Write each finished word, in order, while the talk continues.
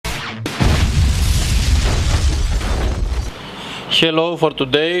Hello, for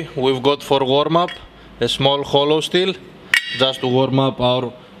today we've got for warm-up a small hollow steel just to warm up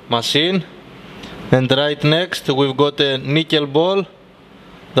our machine, and right next we've got a nickel ball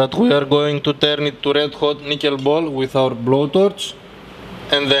that we are going to turn it to red hot nickel ball with our blowtorch,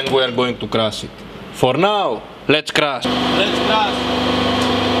 and then we are going to crush it. For now, let's crush! Let's crush!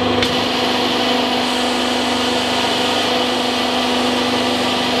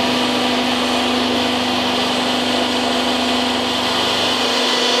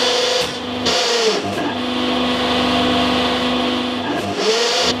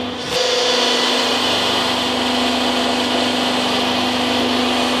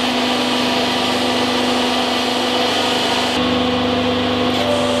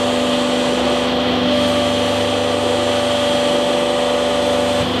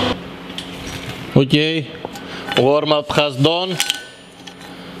 Okay, warm up has done.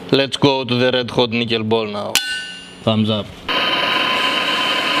 Let's go to the red hot nickel ball now. Thumbs up.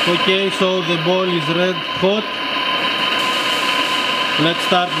 Okay, so the ball is red hot. Let's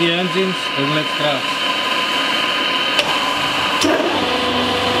start the engines and let's crash.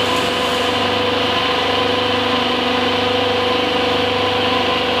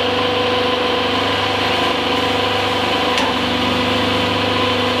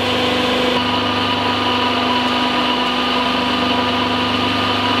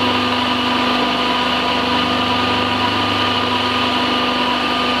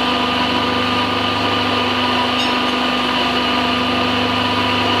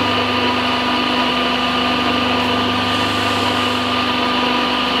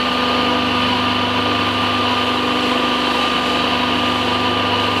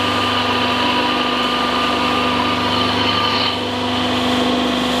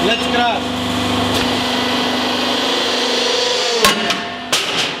 Let's crash!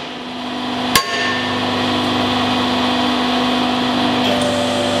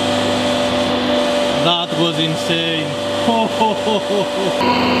 That was insane!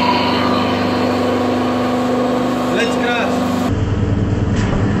 Let's crash!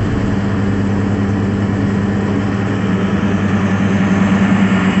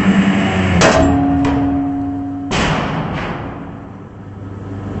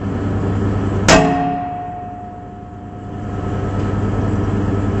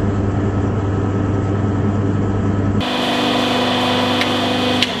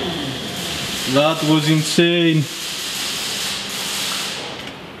 That was insane.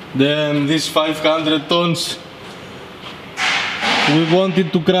 Damn, these 500 tons. We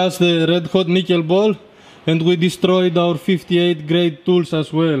wanted to crush the red hot nickel ball and we destroyed our 58 grade tools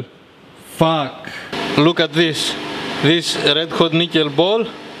as well. Fuck. Look at this. This red hot nickel ball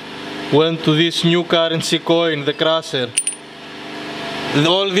went to this new currency coin, the crusher.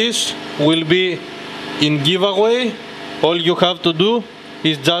 All this will be in giveaway. All you have to do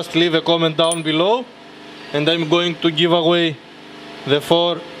is just leave a comment down below, and I'm going to give away the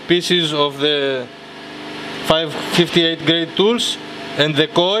 4 pieces of the 558 grade tools and the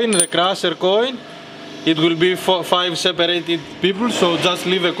coin, the crusher coin. It will be 5 separated people, so just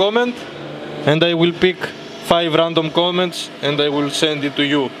leave a comment and I will pick 5 random comments and I will send it to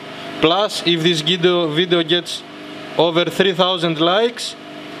you. Plus, if this video gets over 3000 likes,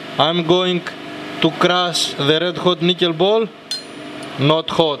 I'm going to crush the red hot nickel ball not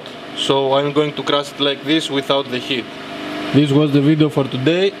hot, so I'm going to crush it like this without the heat. This was the video for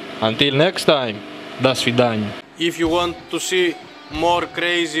today. Until next time, до свидания. If you want to see more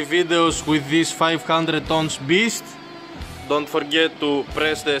crazy videos with this 500 tons beast, don't forget to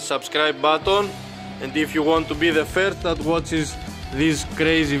press the subscribe button, and if you want to be the first that watches these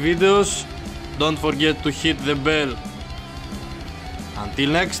crazy videos, don't forget to hit the bell. Until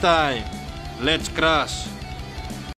next time, let's crush!